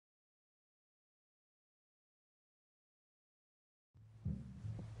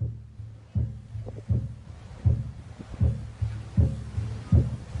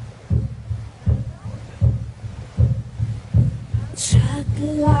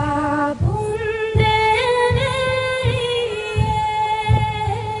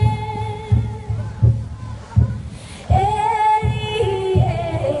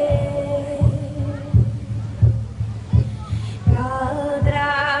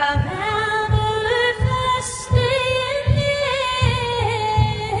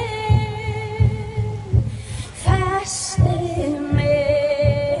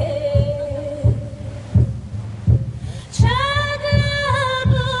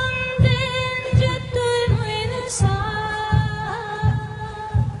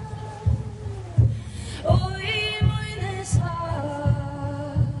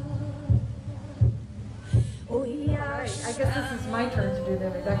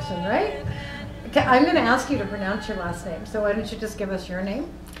Right? Okay, I'm going to ask you to pronounce your last name, so why don't you just give us your name?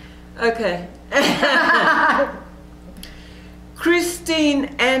 Okay. Christine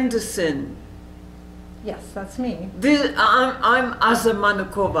Anderson. Yes, that's me. I'm Azzah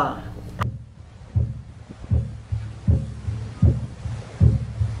Manukova.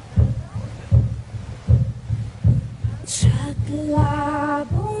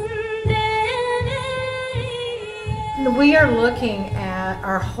 We are looking at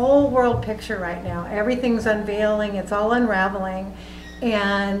our whole world picture right now. Everything's unveiling, it's all unraveling,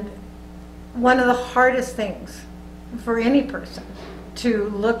 and one of the hardest things for any person to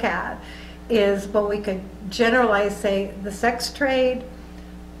look at is what we could generalize, say, the sex trade,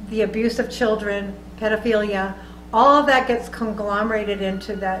 the abuse of children, pedophilia. All of that gets conglomerated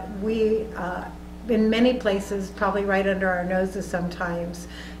into that we, in many places, probably right under our noses sometimes,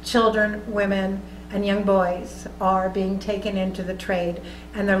 children, women, and young boys are being taken into the trade,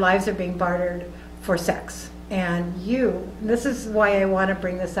 and their lives are being bartered for sex. And this is why I want to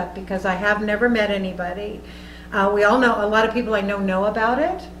bring this up, because I have never met anybody. We all know, a lot of people I know about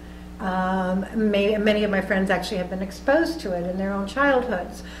it. Many of my friends actually have been exposed to it in their own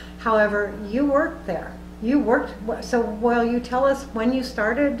childhoods. However, you worked there. You worked, so will you tell us when you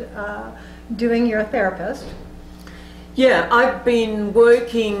started doing your therapist? Yeah, I've been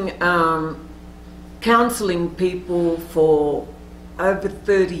working counseling people for over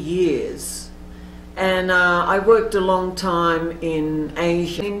 30 years, and I worked a long time in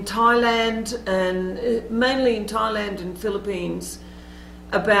Asia, in Thailand, and mainly in Thailand and Philippines,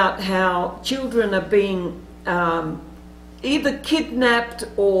 about how children are being either kidnapped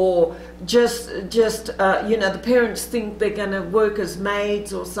or just you know, the parents think they're going to work as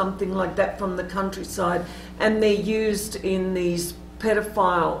maids or something like that from the countryside, and they're used in these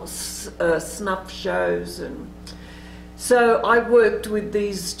pedophile snuff shows. And so I worked with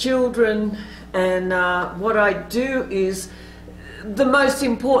these children, and what I do is, the most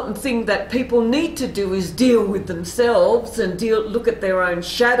important thing that people need to do is deal with themselves and look at their own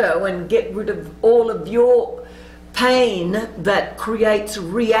shadow and get rid of all of your pain that creates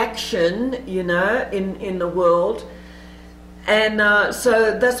reaction, you know, in the world. And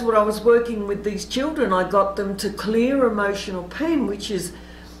so that's what I was working with these children. I got them to clear emotional pain, which is,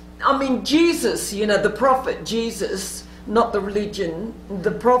 I mean, Jesus, you know, the prophet Jesus, not the religion,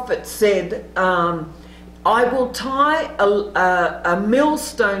 the prophet said, I will tie a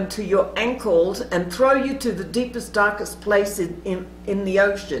millstone to your ankles and throw you to the deepest, darkest place in the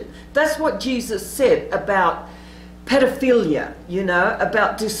ocean. That's what Jesus said about pedophilia, you know,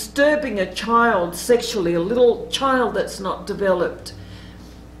 about disturbing a child sexually, a little child that's not developed.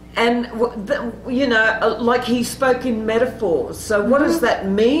 And, you know, like he spoke in metaphors. So what does that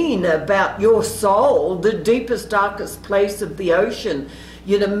mean about your soul, the deepest, darkest place of the ocean?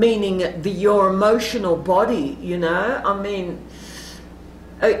 You know, meaning your emotional body, you know? I mean,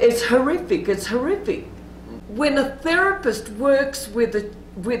 it's horrific, it's horrific. When a therapist works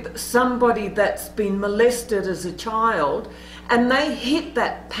with somebody that's been molested as a child, and they hit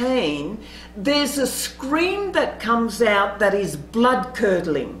that pain, there's a scream that comes out that is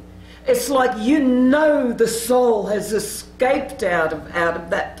blood-curdling. It's like, you know, the soul has escaped out of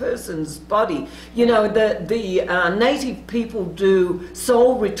that person's body. You know, the native people do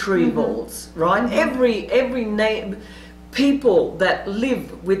soul retrievals, right? Every people that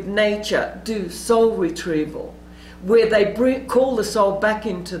live with nature do soul retrieval, where they call the soul back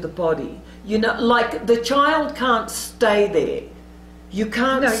into the body. You know, like the child can't stay there. You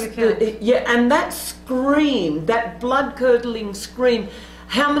can't. No, you can't. Yeah, and that scream, that blood-curdling scream,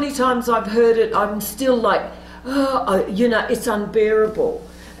 how many times I've heard it, I'm still like, oh, you know, it's unbearable.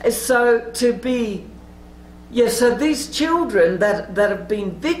 So to be, yeah, so these children that have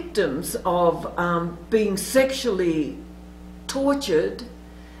been victims of being sexually tortured,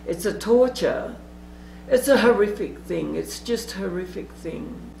 it's a torture. It's a horrific thing. It's just a horrific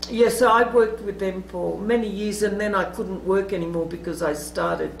thing. Yeah, so I worked with them for many years, and then I couldn't work anymore because I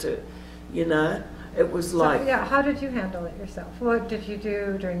started to, you know, it was like... So, yeah, how did you handle it yourself? What did you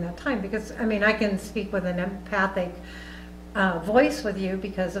do during that time? Because, I mean, I can speak with an empathic voice with you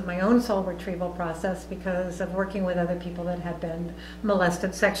because of my own soul retrieval process, because of working with other people that had been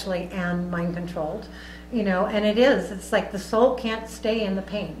molested sexually and mind controlled, you know, and it's like the soul can't stay in the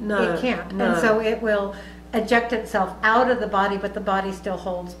pain. No, it can't. no. And so it will eject itself out of the body, but the body still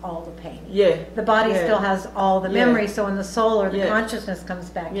holds all the pain. Yeah. The body still has all the Yeah. memory, so when the soul or the Yeah. consciousness comes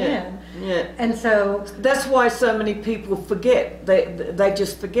back Yeah. in. Yeah. And so... That's why so many people forget. They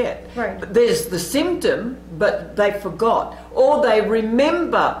just forget. Right. There's the symptom, but they forgot. Or they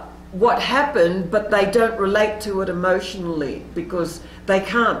remember what happened, but they don't relate to it emotionally because they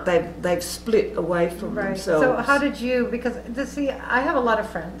can't. They've split away from themselves. So how did you, because see, I have a lot of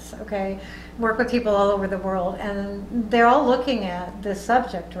friends, okay, work with people all over the world, and they're all looking at this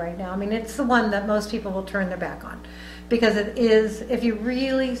subject right now. I mean, it's the one that most people will turn their back on, because it is, if you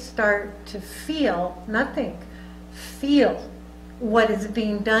really start to feel, not think, feel what is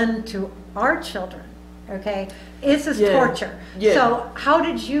being done to our children, okay, it's just torture. Yeah. So how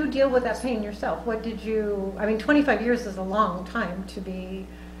did you deal with that pain yourself? What did you, I mean, 25 years is a long time to be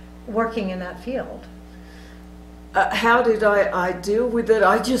working in that field. How did I deal with it?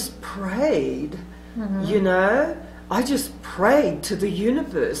 I just prayed, you know. I just prayed to the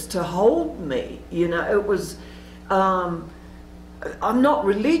universe to hold me, you know. It was, I'm not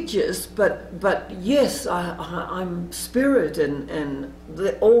religious, but yes, I'm spirit and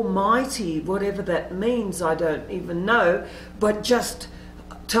the Almighty, whatever that means, I don't even know, but just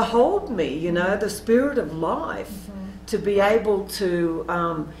to hold me, you know, the spirit of life, to be able to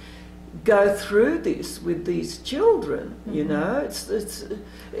go through this with these children, you know. It's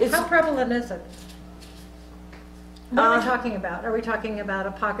How prevalent is it? What are we talking about? Are we talking about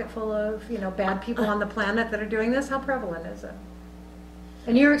a pocket full of, you know, bad people on the planet that are doing this? How prevalent is it?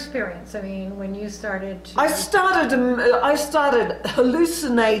 In your experience, I mean, when you started to... I started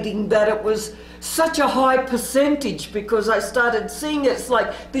hallucinating that it was such a high percentage, because I started seeing it's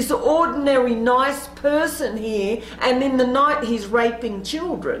like this ordinary nice person here, and in the night he's raping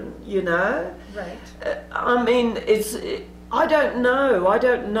children, you know? Right. I mean, I don't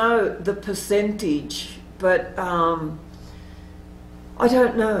know the percentage, but I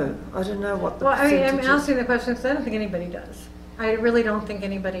don't know what the percentage is. I'm asking the question because I don't think anybody does. I really don't think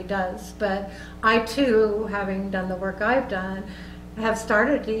anybody does, but I too, having done the work I've done, have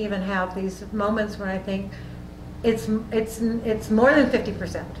started to even have these moments when I think it's more than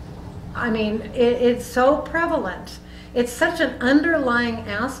 50%. I mean, it's so prevalent. It's such an underlying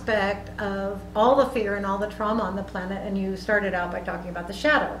aspect of all the fear and all the trauma on the planet, and you started out by talking about the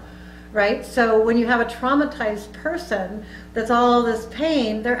shadow, right? So when you have a traumatized person that's all this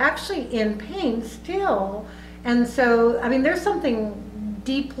pain, they're actually in pain still. And so, I mean, there's something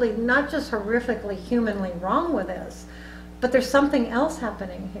deeply, not just horrifically, humanly wrong with this, but there's something else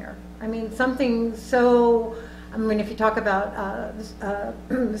happening here. I mean, something so, I mean, if you talk about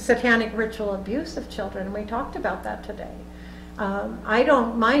satanic ritual abuse of children, and we talked about that today. I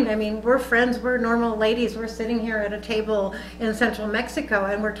don't mind. I mean, we're friends, we're normal ladies, we're sitting here at a table in central Mexico,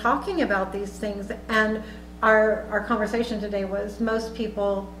 and we're talking about these things, and our conversation today was most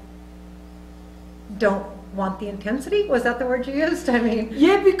people don't want the intensity? Was that the word you used? I mean...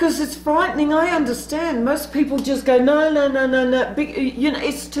 Yeah, because it's frightening. I understand. Most people just go, no. You know,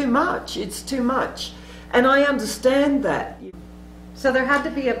 it's too much. It's too much. And I understand that. So there had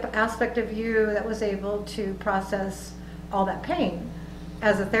to be an aspect of you that was able to process all that pain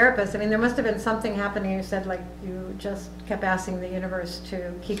as a therapist. I mean, there must have been something happening. You said, like, you just kept asking the universe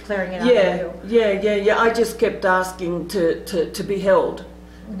to keep clearing it out of you. Yeah. I just kept asking to be held.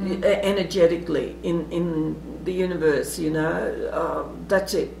 Energetically in the universe, you know.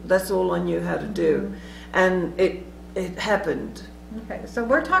 That's it. That's all I knew how to do, and it happened. Okay, so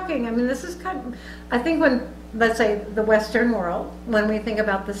we're talking. I mean, this is kind of, I think when, let's say, the Western world, when we think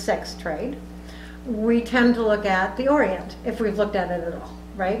about the sex trade, we tend to look at the Orient, if we've looked at it at all,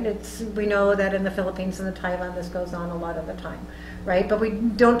 right? We know that in the Philippines and the Thailand this goes on a lot of the time, right? But we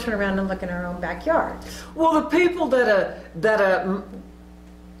don't turn around and look in our own backyards. Well, the people that are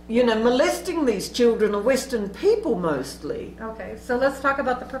you know, molesting these children are Western people mostly. Okay, so let's talk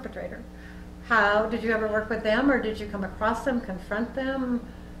about the perpetrator. How did you ever work with them, or did you come across them, confront them?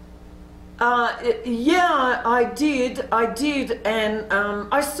 Yeah, I did, and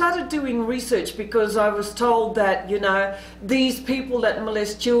I started doing research because I was told that, you know, these people that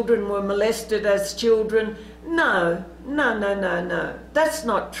molest children were molested as children. No, no. That's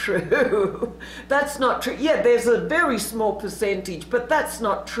not true. That's not true. Yeah, there's a very small percentage, but that's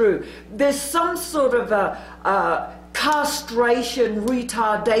not true. There's some sort of a castration,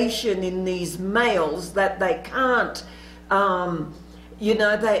 retardation in these males that they can't, you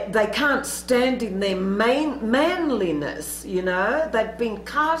know, they can't stand in their manliness, you know. They've been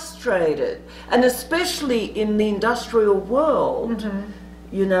castrated, and especially in the industrial world,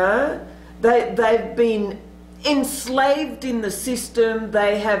 you know, they've been enslaved in the system.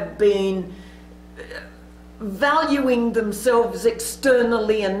 They have been valuing themselves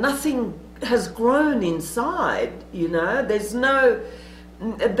externally, and nothing has grown inside, you know. There's no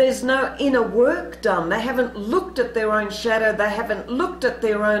inner work done. They haven't looked at their own shadow. They haven't looked at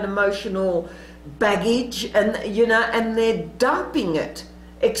their own emotional baggage, and you know, and they're dumping it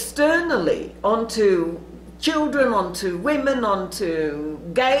externally onto children, onto women, onto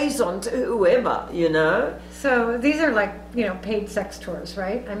gays, onto whoever, you know. So these are like, you know, paid sex tours,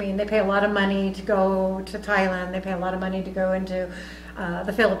 right? I mean, they pay a lot of money to go to Thailand. They pay a lot of money to go into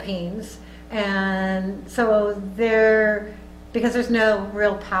the Philippines. And so because there's no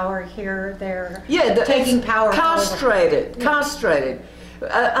real power here, they're taking power. Castrated.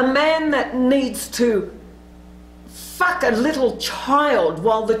 A man that needs to fuck a little child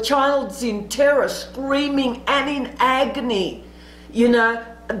while the child's in terror, screaming and in agony, you know,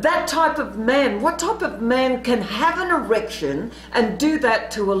 that type of man, what type of man can have an erection and do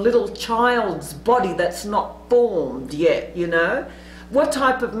that to a little child's body that's not formed yet, you know? What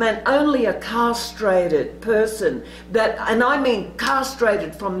type of man? Only a castrated person, that, and I mean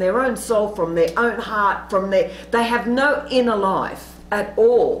castrated from their own soul, from their own heart, they have no inner life at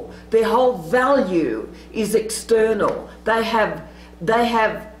all. Their whole value is external. They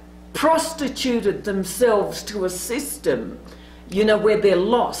have prostituted themselves to a system, you know, where they're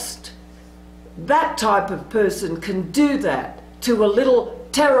lost. That type of person can do that to a little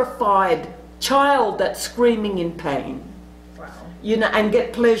terrified child that's screaming in pain. You know, and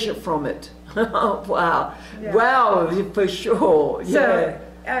get pleasure from it. Wow. Yeah. Wow, for sure. So,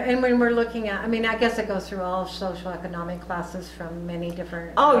 and when we're looking at, I mean, I guess it goes through all socioeconomic classes from many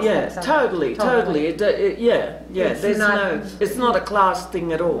different. Oh yeah, totally. Yeah. It's not a class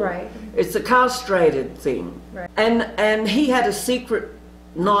thing at all. Right. It's a castrated thing. Right. And he had a secret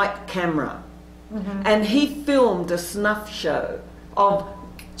night camera, and he filmed a snuff show of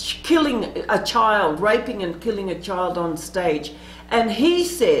killing a child, raping and killing a child on stage. And he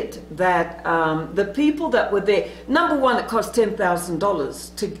said that the people that were there, number one, it cost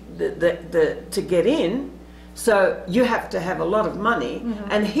 $10,000 to get in, so you have to have a lot of money.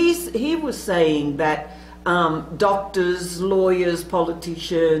 And he was saying that doctors, lawyers,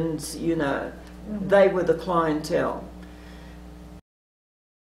 politicians, you know, they were the clientele.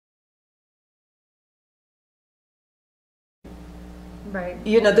 Right.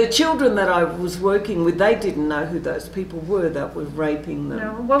 You know, the children that I was working with, they didn't know who those people were that were raping them.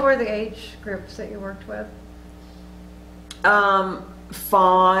 No. What were the age groups that you worked with?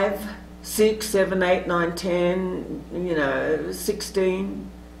 5, 6, 7, 8, 9, 10, you know, 16.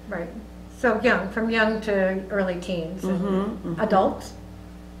 Right. So from young to early teens. Adults?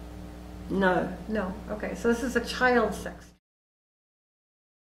 No. No. Okay. So this is a child sex.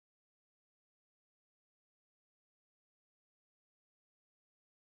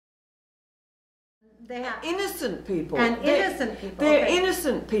 They have innocent people. They're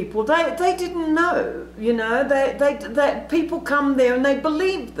innocent people. They didn't know, you know. They people come there and they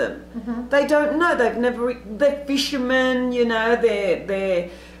believe them. They don't know. They're fishermen, you know. They're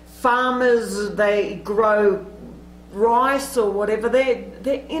farmers. They grow rice or whatever.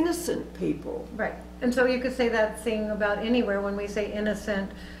 They're innocent people. Right. And so you could say that thing about anywhere when we say innocent.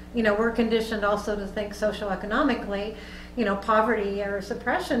 You know, we're conditioned also to think socioeconomically, you know, poverty or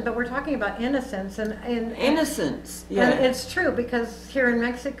suppression, but we're talking about innocence and innocence. Yeah. And it's true, because here in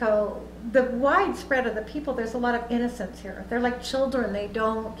Mexico, the widespread of the people, there's a lot of innocence here. They're like children. They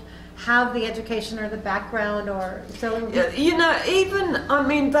don't have the education or the background, or so. You know, even, I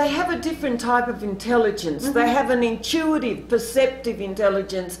mean, they have a different type of intelligence. They have an intuitive, perceptive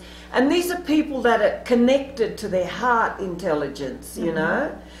intelligence, and these are people that are connected to their heart intelligence, you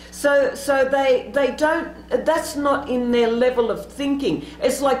know. So they don't, that's not in their level of thinking.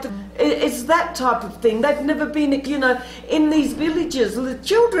 It's like, it's that type of thing. They've never been, you know, in these villages, the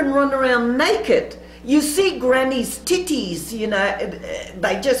children run around naked. You see granny's titties, you know,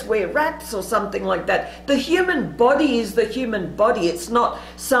 they just wear wraps or something like that. The human body is the human body. It's not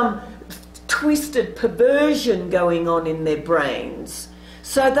some twisted perversion going on in their brains.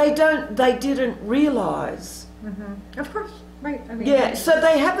 So they didn't realise. Of course. Right. I mean, Yeah, so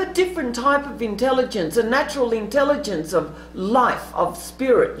they have a different type of intelligence, a natural intelligence of life, of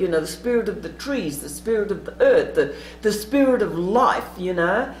spirit, you know, the spirit of the trees, the spirit of the earth, the spirit of life, you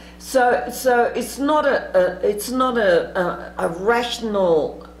know. So it's not a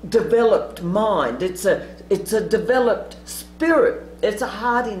rational, developed mind. It's a developed spirit. It's a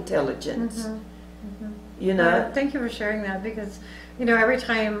heart intelligence. You know. Yeah, thank you for sharing that, because, you know, every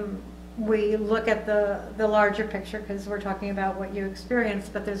time we look at the larger picture, because we're talking about what you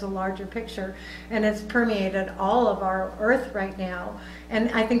experienced, but there's a larger picture, and it's permeated all of our earth right now.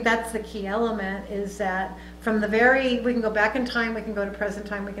 And I think that's the key element, is that from we can go back in time, we can go to present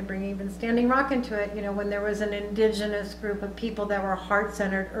time, we can bring even Standing Rock into it, you know, when there was an indigenous group of people that were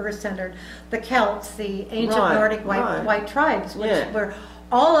heart-centered, earth-centered, the Celts, the ancient Nordic white tribes, which were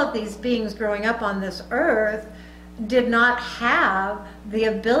all of these beings growing up on this earth, did not have the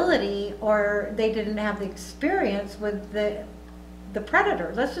ability, or they didn't have the experience with the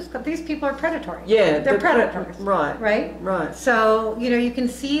predator. These people are predatory. Yeah, they're predators. Right. So, you know, you can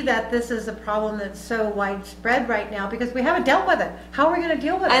see that this is a problem that's so widespread right now, because we haven't dealt with it. How are we going to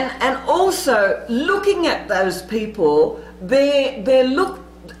deal with it? And also, looking at those people, they're looked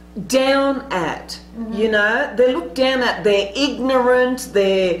down at, you know, they look down at, they're ignorant,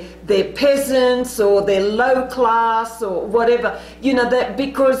 they're peasants, or they're low class, or whatever, you know, that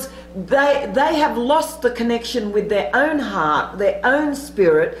because they have lost the connection with their own heart, their own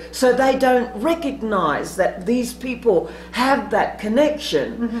spirit, so they don't recognize that these people have that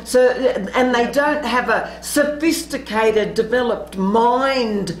connection. So, and they don't have a sophisticated, developed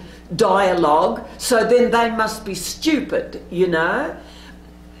mind dialogue, so then they must be stupid, you know.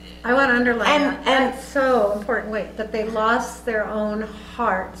 I want to underline that. That's so important. Wait, that they lost their own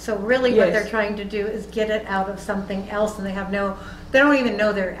heart. So really what they're trying to do is get it out of something else, and they don't even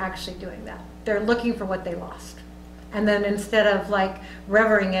know they're actually doing that. They're looking for what they lost. And then instead of like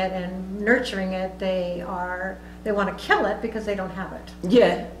revering it and nurturing it, they want to kill it because they don't have it.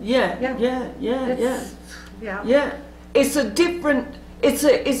 Yeah. It's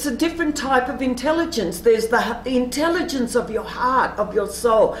a different type of intelligence. There's the intelligence of your heart, of your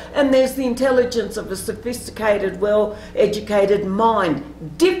soul, and there's the intelligence of a sophisticated, well-educated mind.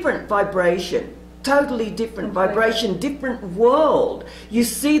 Different vibration, totally different vibration, different world. You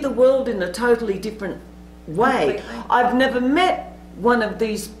see the world in a totally different way. I've never met one of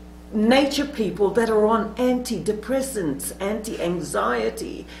these nature people that are on antidepressants,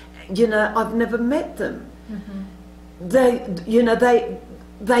 anti-anxiety. You know, I've never met them. They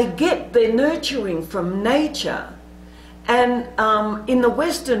get their nurturing from nature, and in the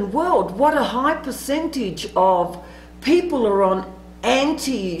Western world, what a high percentage of people are on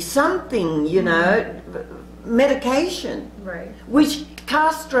anti-something, you know, medication, which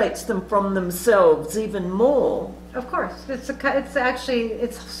castrates them from themselves even more. Of course, it's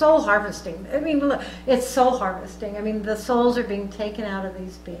soul harvesting. I mean, look, it's soul harvesting. I mean, the souls are being taken out of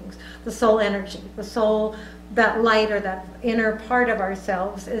these beings. The soul energy, the soul, that light, or that inner part of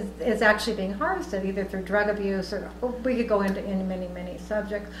ourselves is actually being harvested, either through drug abuse, or we could go into many, many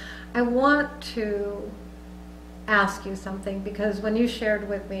subjects. I want to ask you something, because when you shared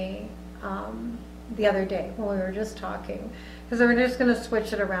with me the other day when we were just talking, because we're just going to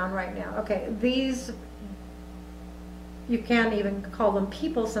switch it around right now. Okay, these, you can't even call them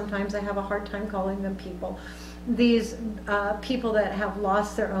people sometimes. I have a hard time calling them people. These people that have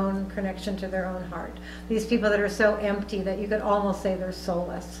lost their own connection to their own heart. These people that are so empty that you could almost say they're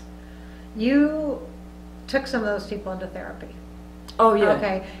soulless. You took some of those people into therapy. Oh, yeah.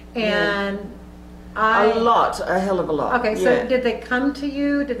 Okay, and a hell of a lot. Okay, so did they come to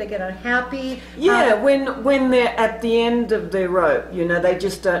you? Did they get unhappy? Yeah, when they're at the end of their rope, you know, they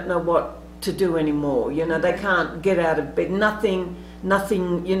just don't know what to do anymore. You know, they can't get out of bed. Nothing,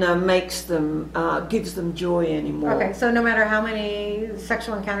 you know, makes them, gives them joy anymore. Okay, so no matter how many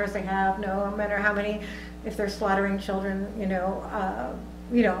sexual encounters they have, no matter how many, if they're slaughtering children, you know,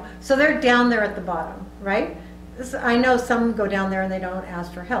 so they're down there at the bottom, right? I know some go down there and they don't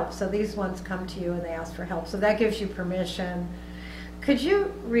ask for help. So these ones come to you and they ask for help. So that gives you permission. Could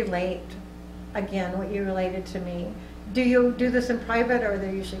you relate, again, what you related to me? Do you do this in private, or are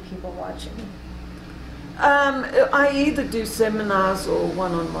there usually people watching? I either do seminars or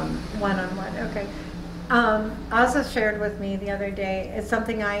one-on-one. One-on-one, okay. Azzah shared with me the other day, it's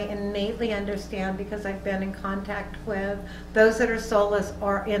something I innately understand because I've been in contact with those that are soulless,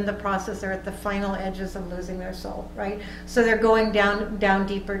 or in the process, they're at the final edges of losing their soul, right? So they're going down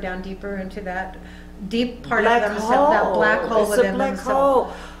deeper into that deep part of themselves, that black hole within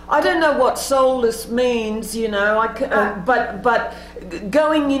themselves. I don't know what soulless means, you know, but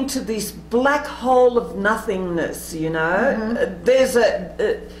going into this black hole of nothingness, you know, there's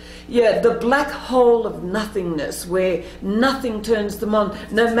the black hole of nothingness where nothing turns them on,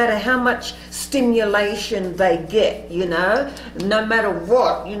 no matter how much stimulation they get, you know, no matter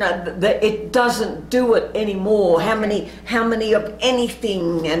what, you know, it doesn't do it anymore. How many of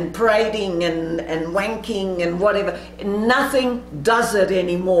anything and parading and wanking and whatever, nothing does it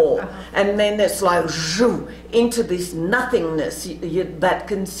anymore. And then it's like into this nothingness that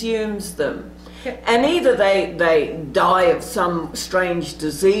consumes them. And either they die of some strange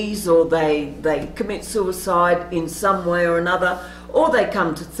disease, or they commit suicide in some way or another, or they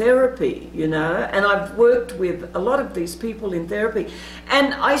come to therapy, you know. And I've worked with a lot of these people in therapy,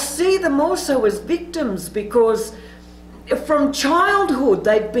 and I see them also as victims, because from childhood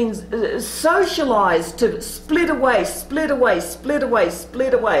they've been socialized to split away, split away, split away,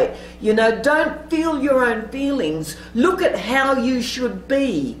 split away. You know, don't feel your own feelings. Look at how you should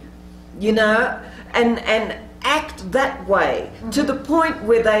be, you know, and act that way, to the point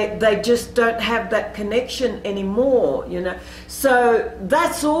where they just don't have that connection anymore, you know. So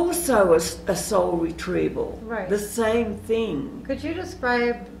that's also a soul retrieval, right? The same thing. Could you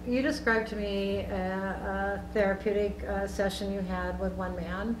describe to me a therapeutic session you had with one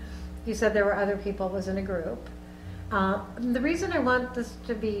man? You said there were other people, it was in a group. The reason I want this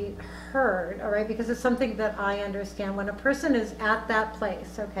to be heard, all right, because it's something that I understand. When a person is at that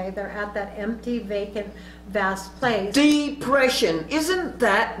place, okay, they're at that empty, vacant, vast place. Depression, isn't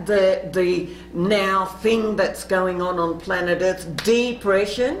that the now thing that's going on planet Earth?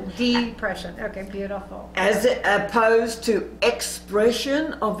 Depression. Depression. Okay, beautiful. As opposed to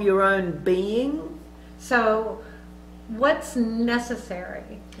expression of your own being. So, what's necessary?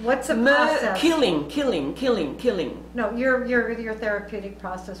 What's a process? Killing. No, your therapeutic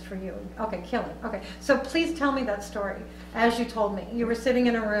process for you. Okay, killing. Okay, so please tell me that story. As you told me, you were sitting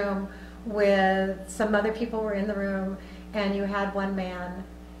in a room with some other people were in the room, and you had one man,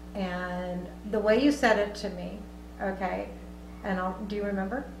 and the way you said it to me, okay, and do you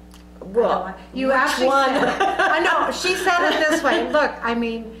remember? What? You actually said it. I know, she said it this way. Look, I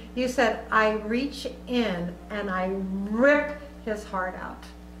mean, you said, I reach in and I rip his heart out.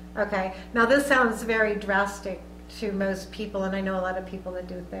 Okay, now this sounds very drastic to most people, and I know a lot of people that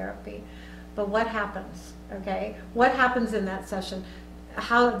do therapy, but what happens, okay? What happens in that session?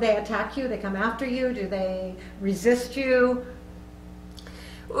 How they attack you? They come after you? Do they resist you?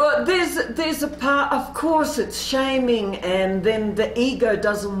 Well, there's a part, of course, it's shaming, and then the ego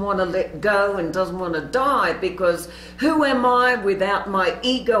doesn't want to let go and doesn't want to die, because who am I without my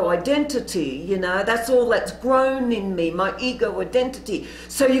ego identity? You know, that's all that's grown in me, my ego identity.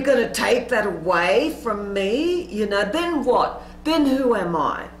 So you're going to take that away from me, you know, then what? Then who am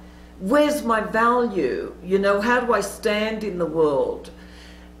I? Where's my value? You know, how do I stand in the world?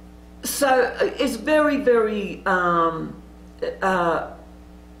 So it's very, very...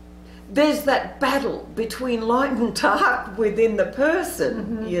 there's that battle between light and dark within the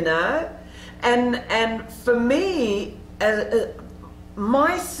person, you know, and for me,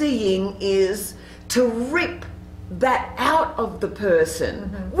 my seeing is to rip that out of the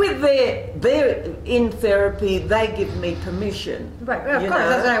person. With their in therapy, they give me permission. Right, of course,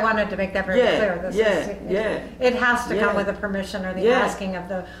 that's what I wanted to make that very clear. It has to come with the permission or the asking of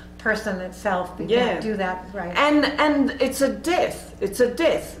the person itself. You can't do that, right? And it's a death. It's a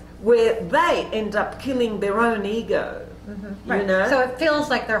death where they end up killing their own ego. You know? So it feels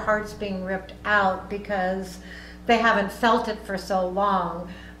like their heart's being ripped out because they haven't felt it for so long.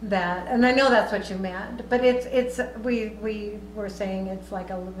 That, and I know that's what you meant, but we were saying it's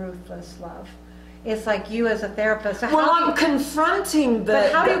like a ruthless love. It's like you as a therapist. Well, I'm confronting the...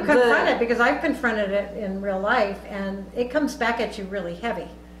 But how do you confront it? Because I've confronted it in real life, and it comes back at you really heavy.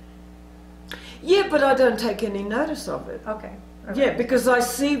 Yeah, but I don't take any notice of it. Okay. Yeah, because I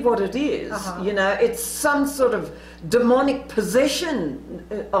see what it is. You know, it's some sort of demonic possession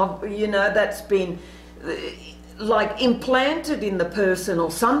of, you know, that's been... like implanted in the person or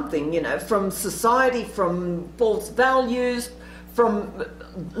something, you know, from society, from false values, from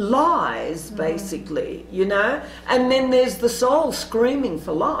lies, basically, you know. And then there's the soul screaming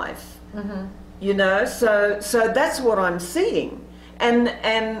for life, you know. So that's what I'm seeing. And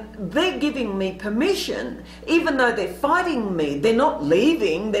they're giving me permission, even though they're fighting me. They're not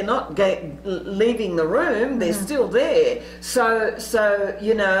leaving. They're not leaving the room. They're still there. So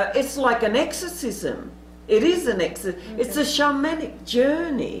you know, it's like an exorcism. It is an exorcism. It's a shamanic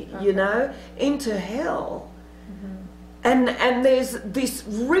journey, you know, into hell. And there's this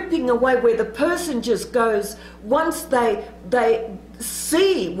ripping away where the person just goes, once they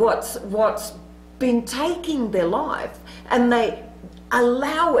see what's been taking their life and they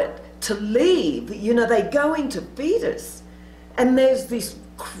allow it to leave, you know, they go into fetus, and there's this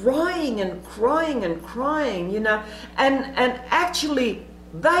crying and crying and crying, you know, and actually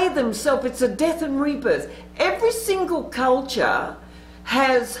they themselves, it's a death and rebirth. Every single culture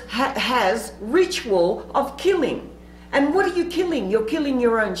has ritual of killing. And what are you killing? You're killing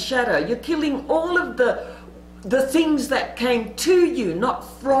your own shadow. You're killing all of the things that came to you, not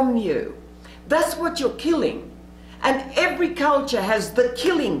from you. That's what you're killing. And every culture has the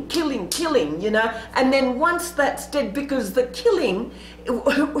killing, you know. And then once that's dead, because the killing,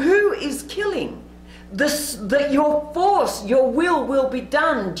 who is killing? Your force, your will be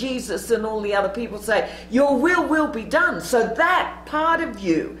done. Jesus and all the other people say, your will be done. So that part of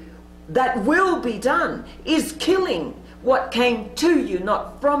you that will be done is killing what came to you,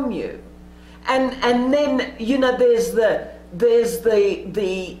 not from you. And then, you know, there's the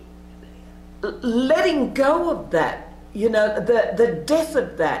letting go of that, you know, the death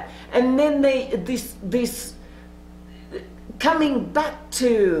of that, and then this coming back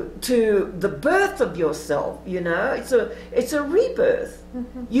to the birth of yourself, you know. It's a rebirth.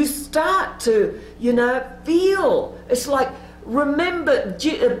 Mm-hmm. You start to, you know, feel. It's like, remember,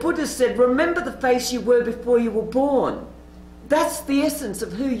 Buddha said, remember the face you were before you were born. That's the essence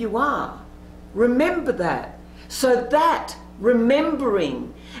of who you are. Remember that. So that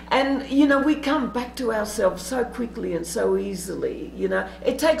remembering, and you know, we come back to ourselves so quickly and so easily, you know.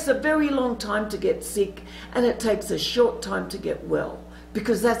 It takes a very long time to get sick, and it takes a short time to get well,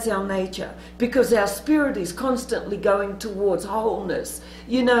 because that's our nature, because our spirit is constantly going towards wholeness.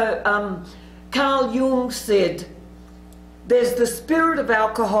 You know, Carl Jung said, there's the spirit of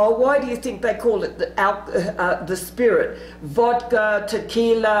alcohol. Why do you think they call it the spirit? Vodka,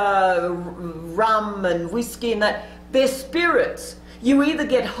 tequila, rum and whiskey and that. They're spirits. You either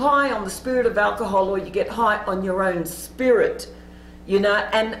get high on the spirit of alcohol or you get high on your own spirit, you know.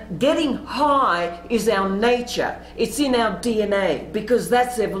 And getting high is our nature. It's in our DNA, because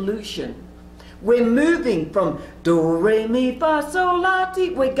that's evolution. We're moving from do, re, mi, fa, sol, la, ti.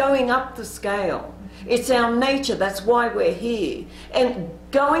 We're going up the scale. It's our nature, that's why we're here. And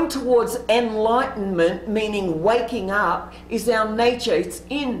going towards enlightenment, meaning waking up, is our nature. It's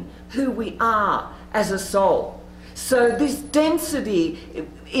in who we are as a soul. So this density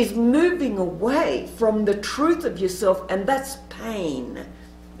is moving away from the truth of yourself, and that's pain.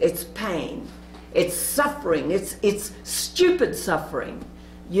 It's pain. It's suffering. It's stupid suffering.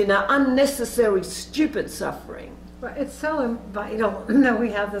 You know, unnecessary stupid suffering. Well, it's so vital that we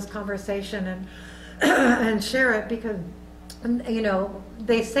have this conversation and share it, because, you know,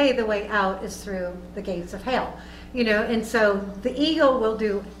 they say the way out is through the gates of hell, you know, and so the ego will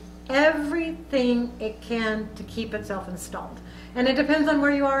do everything it can to keep itself installed. And it depends on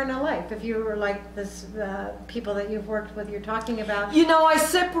where you are in your life. If you were like this, people that you've worked with, you're talking about. You know, I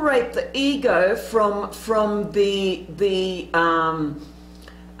separate the ego from the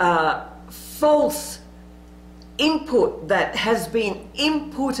false input that has been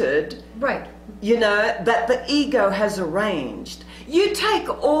inputted. Right. You know, that the ego has arranged. You take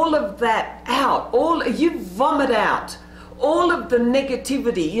all of that out, you vomit out all of the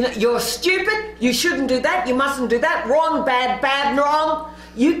negativity. You know, you're stupid, you shouldn't do that, you mustn't do that, wrong, bad, wrong.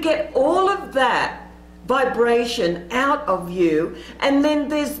 You get all of that vibration out of you, and then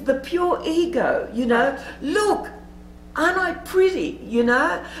there's the pure ego, you know. Look, aren't I pretty, you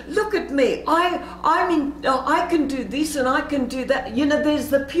know? Look at me, I can do this and I can do that. You know, there's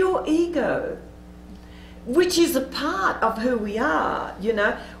the pure ego, which is a part of who we are, you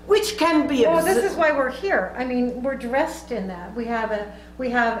know, which can be. Well, this is why we're here. I mean, we're dressed in that. We have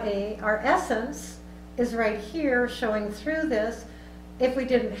our essence is right here showing through this. If we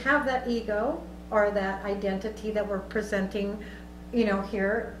didn't have that ego or that identity that we're presenting, you know,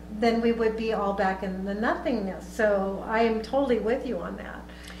 here, then we would be all back in the nothingness. So I am totally with you on that.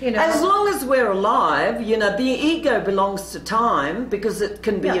 You know, as long as we're alive, you know, the ego belongs to time, because it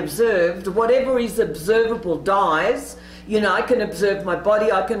can be observed. Whatever is observable dies. You know, I can observe my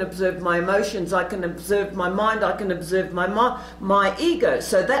body, I can observe my emotions, I can observe my mind, I can observe my ego.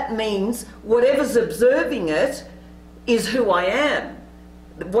 So that means whatever's observing it is who I am.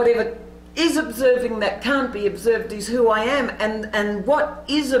 Whatever is observing that can't be observed is who I am, and what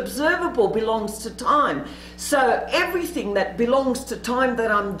is observable belongs to time. So everything that belongs to time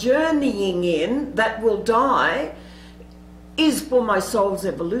that I'm journeying in, that will die, is for my soul's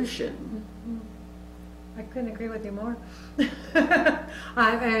evolution. I couldn't agree with you more.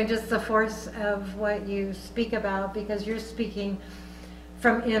 I just the force of what you speak about, because you're speaking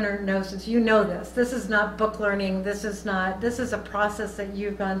from inner gnosis. You know this. This is not book learning. This is a process that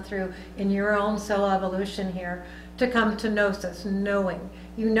you've gone through in your own soul evolution here to come to gnosis, knowing.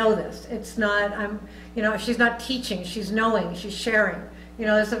 You know this. It's not, she's not teaching, she's knowing, she's sharing.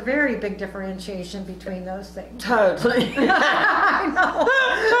 There's a very big differentiation between those things. Totally. I know.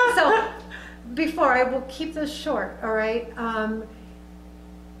 So, before, I will keep this short, all right?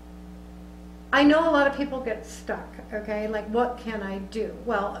 I know a lot of people get stuck, okay? Like, what can I do?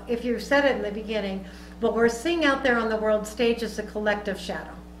 Well, if you said it in the beginning, what we're seeing out there on the world stage is a collective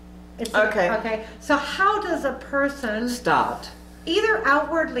shadow. Okay. So how does a person start? Either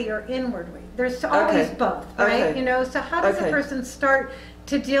outwardly or inwardly. There's always both, right? Okay. So how does a person start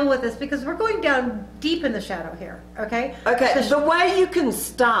to deal with this? Because we're going down deep in the shadow here, okay? Okay, the way you can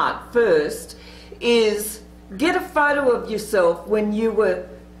start first is get a photo of yourself when you were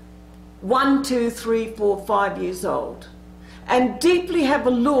 1, 2, 3, 4, 5 years old, and deeply have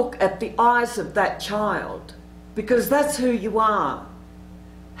a look at the eyes of that child, because that's who you are.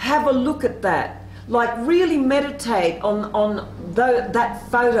 Have a look at that. Like, really meditate on that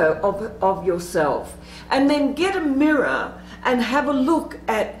photo of yourself, and then get a mirror and have a look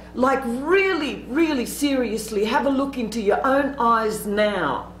at, like, really, really seriously, have a look into your own eyes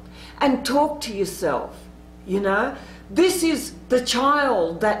now and talk to yourself. This is the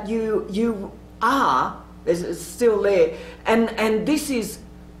child that you are, is still there, and this is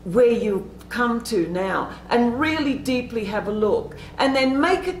where you come to now, and really deeply have a look, and then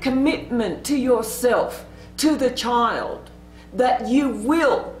make a commitment to yourself, to the child, that you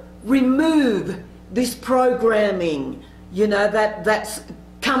will remove this programming, that's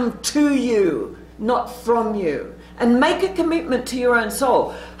come to you, not from you. And make a commitment to your own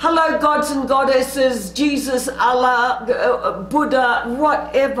soul. Hello, gods and goddesses, Jesus, Allah, Buddha,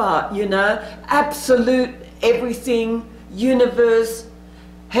 whatever, absolute everything, universe,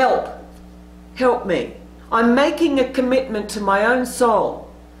 help me. I'm making a commitment to my own soul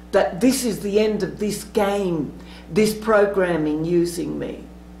that this is the end of this game, this programming using me.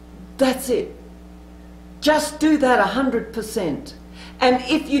 That's it. Just do that 100%. And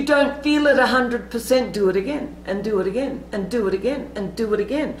if you don't feel it 100%, do it again, and do it again, and do it again, and do it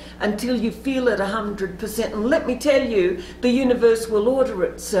again, until you feel it 100%. And let me tell you, the universe will order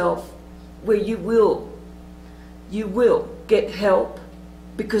itself where you will get help,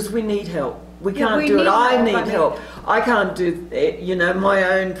 because we need help. We can't do it. I need help. I can't do, my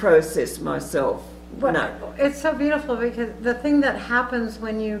own process myself. Well, no. It's so beautiful, because the thing that happens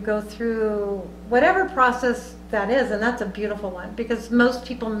when you go through whatever process that is, and that's a beautiful one, because most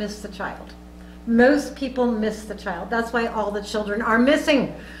people miss the child. Most people miss the child. That's why all the children are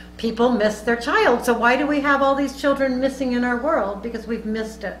missing. People miss their child. So why do we have all these children missing in our world? Because we've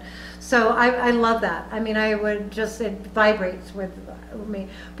missed it. So I love that. I mean, it vibrates with me.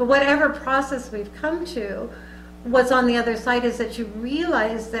 But whatever process we've come to, what's on the other side is that you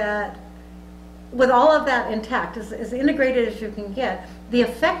realize that with all of that intact, as integrated as you can get, the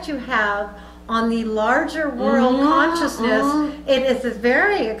effect you have on the larger world consciousness, it is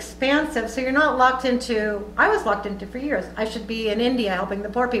very expansive. So you're not locked into, I was locked into for years. I should be in India helping the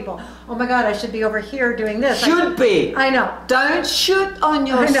poor people. Oh my God, I should be over here doing this. Should be. I know. Don't shoot on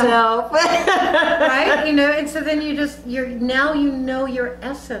yourself. Right? And so then now you know your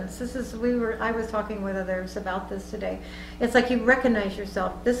essence. I was talking with others about this today. It's like you recognize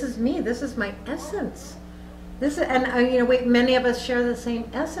yourself. This is me. This is my essence. Many of us share the same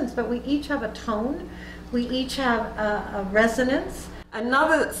essence, but we each have a tone. We each have a resonance.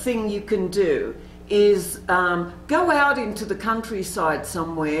 Another thing you can do is go out into the countryside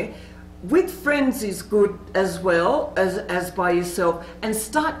somewhere. With friends is good as well as by yourself, and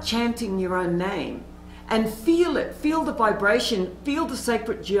start chanting your own name and feel it. Feel the vibration. Feel the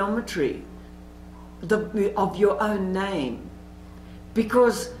sacred geometry of your own name,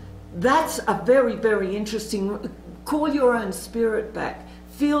 because that's a very, very interesting. Call your own spirit back.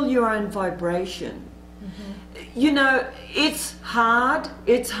 Feel your own vibration. It's hard,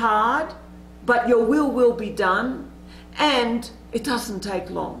 but your will be done, and it doesn't take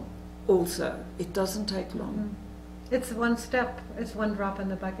long. Also, it doesn't take long. It's one step. It's one drop in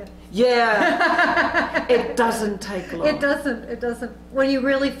the bucket. Yeah. It doesn't take long. It doesn't. When you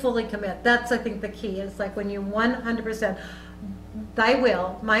really fully commit, that's, I think, the key. It's like when you 100%, thy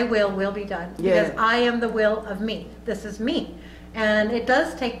will, my will be done. Yeah. Because I am the will of me. This is me. And it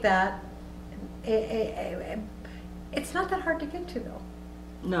does take that. It's not that hard to get to, though.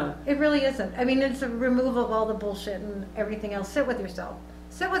 No. It really isn't. I mean, it's a removal of all the bullshit and everything else. Sit with yourself.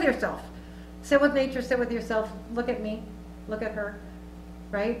 Sit with yourself. Sit with nature, sit with yourself, look at me, look at her,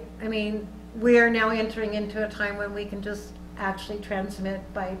 right? I mean, we are now entering into a time when we can just actually transmit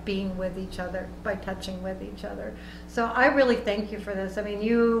by being with each other, by touching with each other. So I really thank you for this. I mean,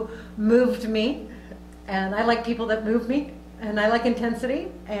 you moved me, and I like people that move me, and I like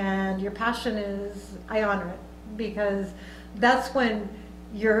intensity, and your passion is, I honor it, because that's when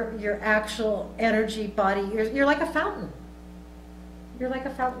your actual energy body, you're like a fountain. You're like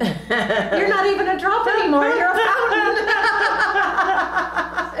a fountain. You're not even a drop anymore. You're a fountain.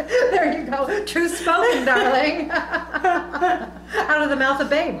 There you go. True spoken, darling. Out of the mouth of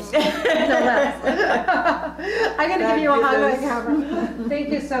babes. No less. I'm going to give you a hug on camera. Thank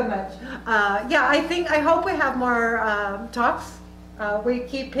you so much. Yeah, I hope we have more talks. We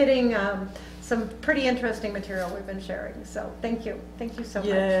keep hitting some pretty interesting material we've been sharing. So thank you. Thank you so much.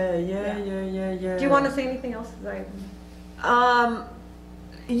 Yeah. Do you want to say anything else?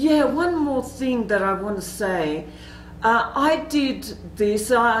 Yeah, one more thing that I want to say. I did this,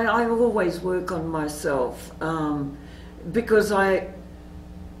 I always work on myself because I'm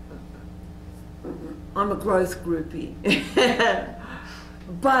a growth groupie.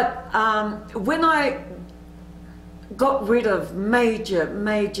 But when I got rid of major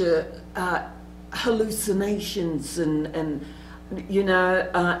hallucinations and you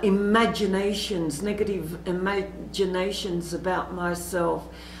know, imaginations, negative imaginations about myself,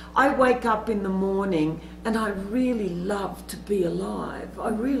 I wake up in the morning and I really love to be alive. I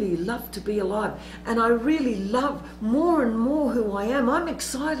really love to be alive. And I really love more and more who I am. I'm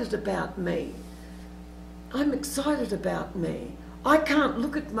excited about me. I'm excited about me. I can't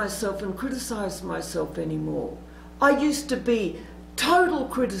look at myself and criticize myself anymore. I used to be total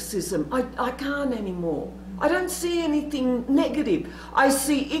criticism. I can't anymore. I don't see anything negative. I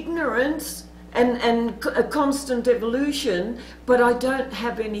see ignorance and a constant evolution, but I don't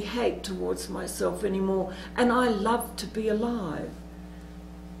have any hate towards myself anymore, and I love to be alive.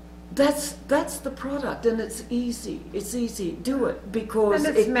 That's the product, and it's easy. It's easy. Do it because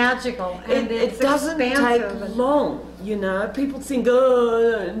and it's magical, and it doesn't take long. You know, people think,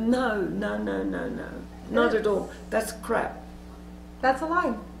 oh no, not at all. That's crap. That's a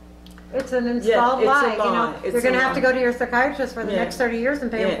lie. It's an installed lie. You know, you're going to have to go to your psychiatrist for the next 30 years and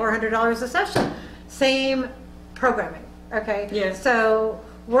pay him $400 a session. Same programming. Okay. Yeah. So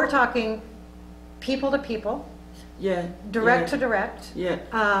we're talking people to people. Direct to direct.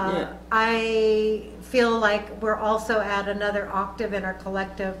 I feel like we're also at another octave in our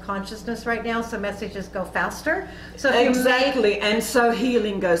collective consciousness right now, so messages go faster. So exactly, and so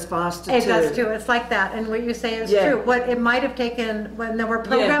healing goes faster it does too. It's like that, and what you say is true. What it might have taken when they were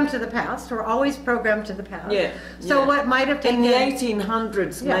programmed to the past, we're always programmed to the past. So what might have taken in the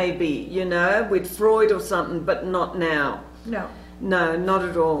 1800s, maybe, you know, with Freud or something, but not now. No, not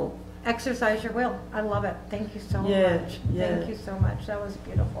at all. Exercise your will. I love it. Thank you so much. Thank you so much. That was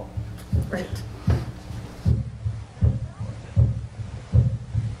beautiful. Great.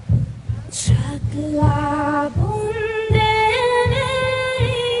 Chocolate.